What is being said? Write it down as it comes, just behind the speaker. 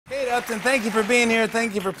Upton, thank you for being here.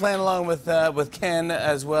 Thank you for playing along with Ken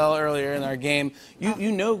as well earlier in our game.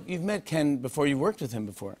 You've met Ken before. You worked with him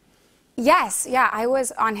before. Yes, yeah. I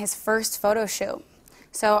was on his first photo shoot.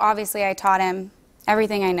 So obviously I taught him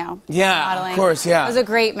everything I know. Yeah, modeling. Of course, yeah. He was a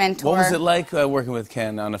great mentor. What was it like working with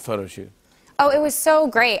Ken on a photo shoot? Oh, it was so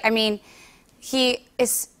great. I mean, he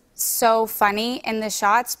is so funny in the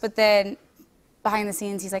shots, but then behind the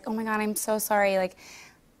scenes, he's like, "Oh my God, I'm so sorry. Like,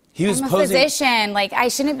 I'm a physician. Like, I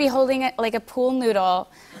shouldn't be holding it like a pool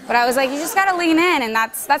noodle." But I was like, "You just gotta lean in," and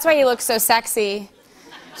that's why he looks so sexy.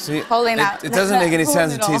 See, holding that. It doesn't make any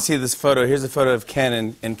sense noodle. until you see this photo. Here's a photo of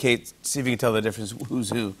Ken and Kate. See if you can tell the difference. Who's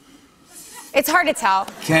who? It's hard to tell.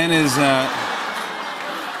 Ken is.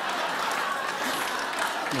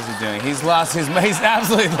 What's he doing? He's lost his. He's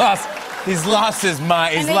absolutely lost. He's lost his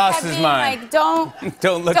mind. He's lost his mind. Like, don't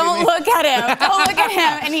look at him. Don't look at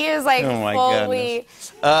him. And he is like fully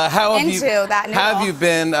into that noodle. How have you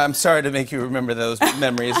been? I'm sorry to make you remember those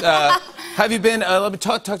memories. Have you been? Let me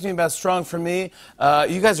talk to me about Strong4Me.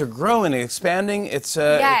 You guys are growing and expanding.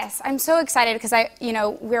 Yes, I'm so excited because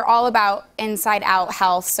we're all about inside-out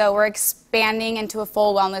health. So we're expanding into a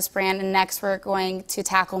full wellness brand, and next we're going to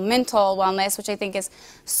tackle mental wellness, which I think is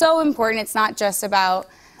so important. It's not just about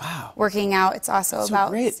working out. It's also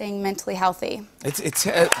about staying mentally healthy. It's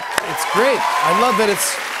great. I love that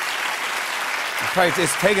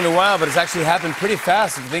it's taken a while, but it's actually happened pretty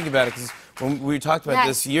fast if you think about it. Because when we talked about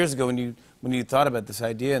this years ago, when you thought about this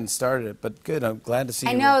idea and started it. But good, I'm glad to see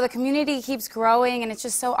you. I know the community keeps growing, and it's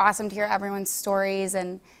just so awesome to hear everyone's stories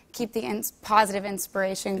and keep the positive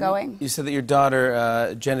inspiration going. You said that your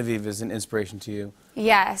daughter Genevieve is an inspiration to you.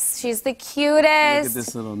 Yes, she's the cutest. Look at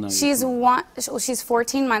this little nugget. She's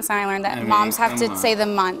 14 months, and I learned that moms have to say the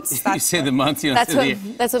months. You say the months. You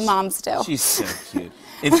don't that's what moms do. She's so cute.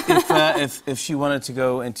 If she wanted to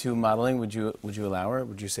go into modeling, would you allow her?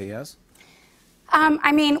 Would you say yes?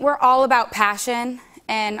 I mean, we're all about passion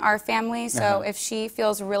in our family. So if she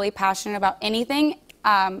feels really passionate about anything,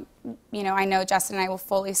 I know Justin and I will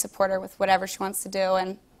fully support her with whatever she wants to do.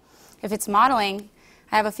 And if it's modeling,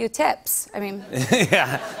 I have a few tips. I mean,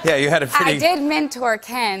 yeah, you had a pretty. I did mentor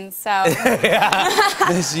Ken, so. She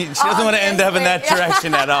doesn't want to end up in that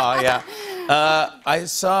direction at all. Yeah. I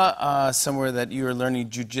saw somewhere that you were learning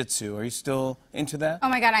Jiu-Jitsu. Are you still into that? Oh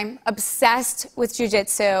my God, I'm obsessed with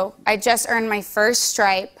Jiu-Jitsu. I just earned my first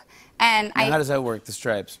stripe, and how does that work? The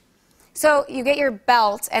stripes. So you get your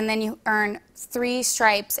belt, and then you earn 3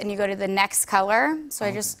 stripes, and you go to the next color. So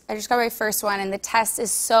I just got my first one, and the test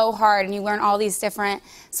is so hard, and you learn all these different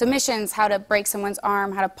submissions: how to break someone's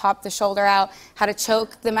arm, how to pop the shoulder out, how to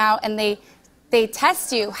choke them out, and they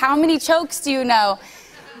test you. How many chokes do you know?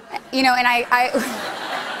 And I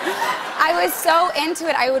was so into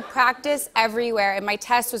it. I would practice everywhere, and my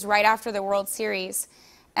test was right after the World Series,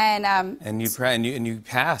 and you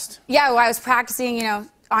passed. Yeah, well, I was practicing,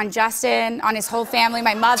 on Justin, on his whole family,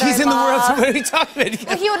 my mother-in-law. He's in the world. What are you talking about?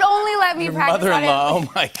 Well, he would only let me practice on him. Mother-in-law. Oh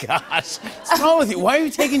my gosh, what's wrong with you? Why are you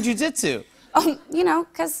taking jiu-jitsu?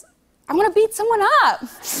 Because I want to beat someone up.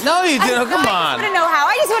 No, you do. Come on.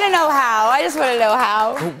 I just want to know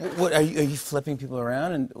how. What are you flipping people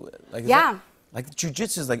around and like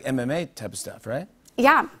jiu-jitsu is like MMA type of stuff, right?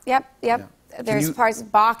 Yeah. Yep. Yeah. There's parts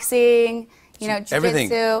of boxing, jiu-jitsu. Everything.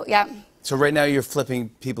 Yep. So right now you're flipping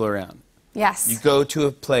people around. Yes. You go to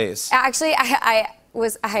a place. Actually, I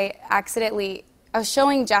was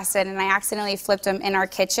showing Justin, and I accidentally flipped him in our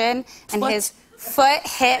kitchen, and his foot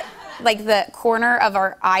hit like the corner of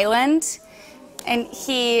our island, and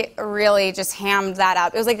he really just hammed that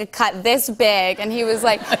up. It was like a cut this big, and he was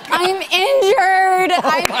like, "I'm injured.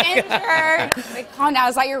 I'm injured." Like, calm down.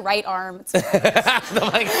 Is that your right arm?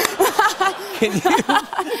 Can you?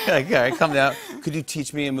 Okay, calm down. Could you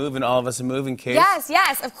teach me a move and all of us a move in case?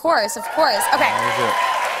 Yes, of course. Okay.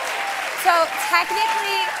 So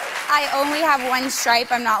technically, I only have 1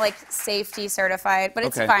 stripe. I'm not like safety certified, but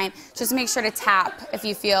it's fine. Just make sure to tap if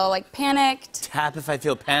you feel like panicked. Tap if I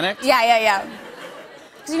feel panicked? Yeah.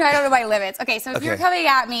 Because I don't know my limits. Okay, so if you're coming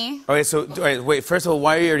at me. Okay, wait. First of all,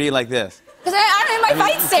 why are you already like this? Because I'm in my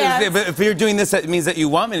fight stance. But if you're doing this, that means that you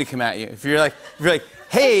want me to come at you. If you're like,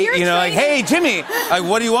 hey, hey, Jimmy,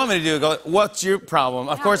 what do you want me to do? Go, what's your problem?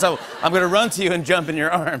 Of course, I'm going to run to you and jump in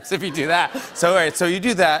your arms if you do that. So, all right, so you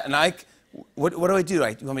do that, and what do I do? You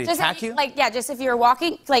want me to attack you? Just if you're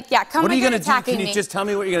walking, come what are you going to do? Can you just tell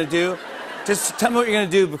me what you're going to do? Just tell me what you're going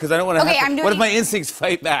to do, because I don't want to what if my instincts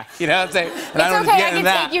fight back? You know what I'm saying? And it's okay, I can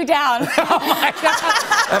take you down. Oh, my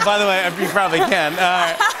God. And by the way, you probably can.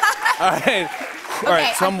 All right. All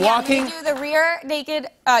right, so I'm walking. I'm going to do the rear naked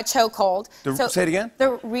chokehold. Say it again?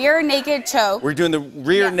 The rear naked choke. We're doing the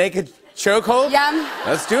rear naked Chokehold? Yeah.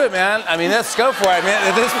 Let's do it, man. I mean, let's go for it, man,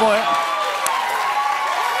 at this point.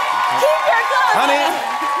 Keep your clothes.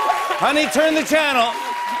 Honey, turn the channel.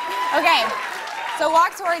 Okay, so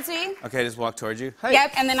walk towards me. Okay, just walk towards you. Hey.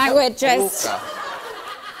 Yep, and then I would just...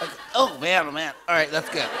 Oh, man, oh, man. All right, that's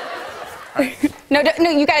good. All right. No,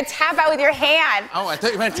 you gotta tap out with your hand. Oh, I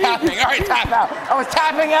thought you meant tapping. All right, tap out. I was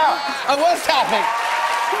tapping out. I was tapping.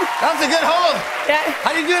 That's a good hold. Yeah.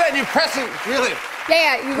 How do you do that? You press it, really?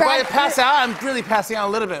 Yeah, you If I pass out, I'm really passing out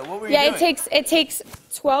a little bit. What were you doing? Yeah, it takes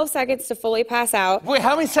 12 seconds to fully pass out. Wait,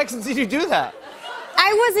 how many seconds did you do that?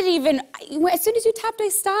 I wasn't even, as soon as you tapped, I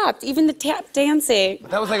stopped. Even the tap dancing.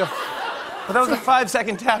 That was like a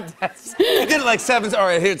 5-second tap dance. You did it like 7. All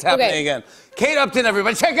right, here it's happening again. Kate Upton,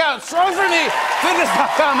 everybody, check out Strong4Me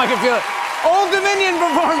Fitness.com. I can feel it. Old Dominion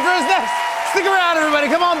performed first next. Stick around, everybody.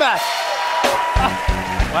 Come on back.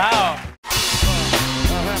 Wow.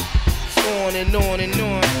 On and on and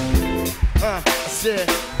on. I said,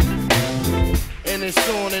 and it's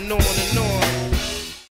on and on and on.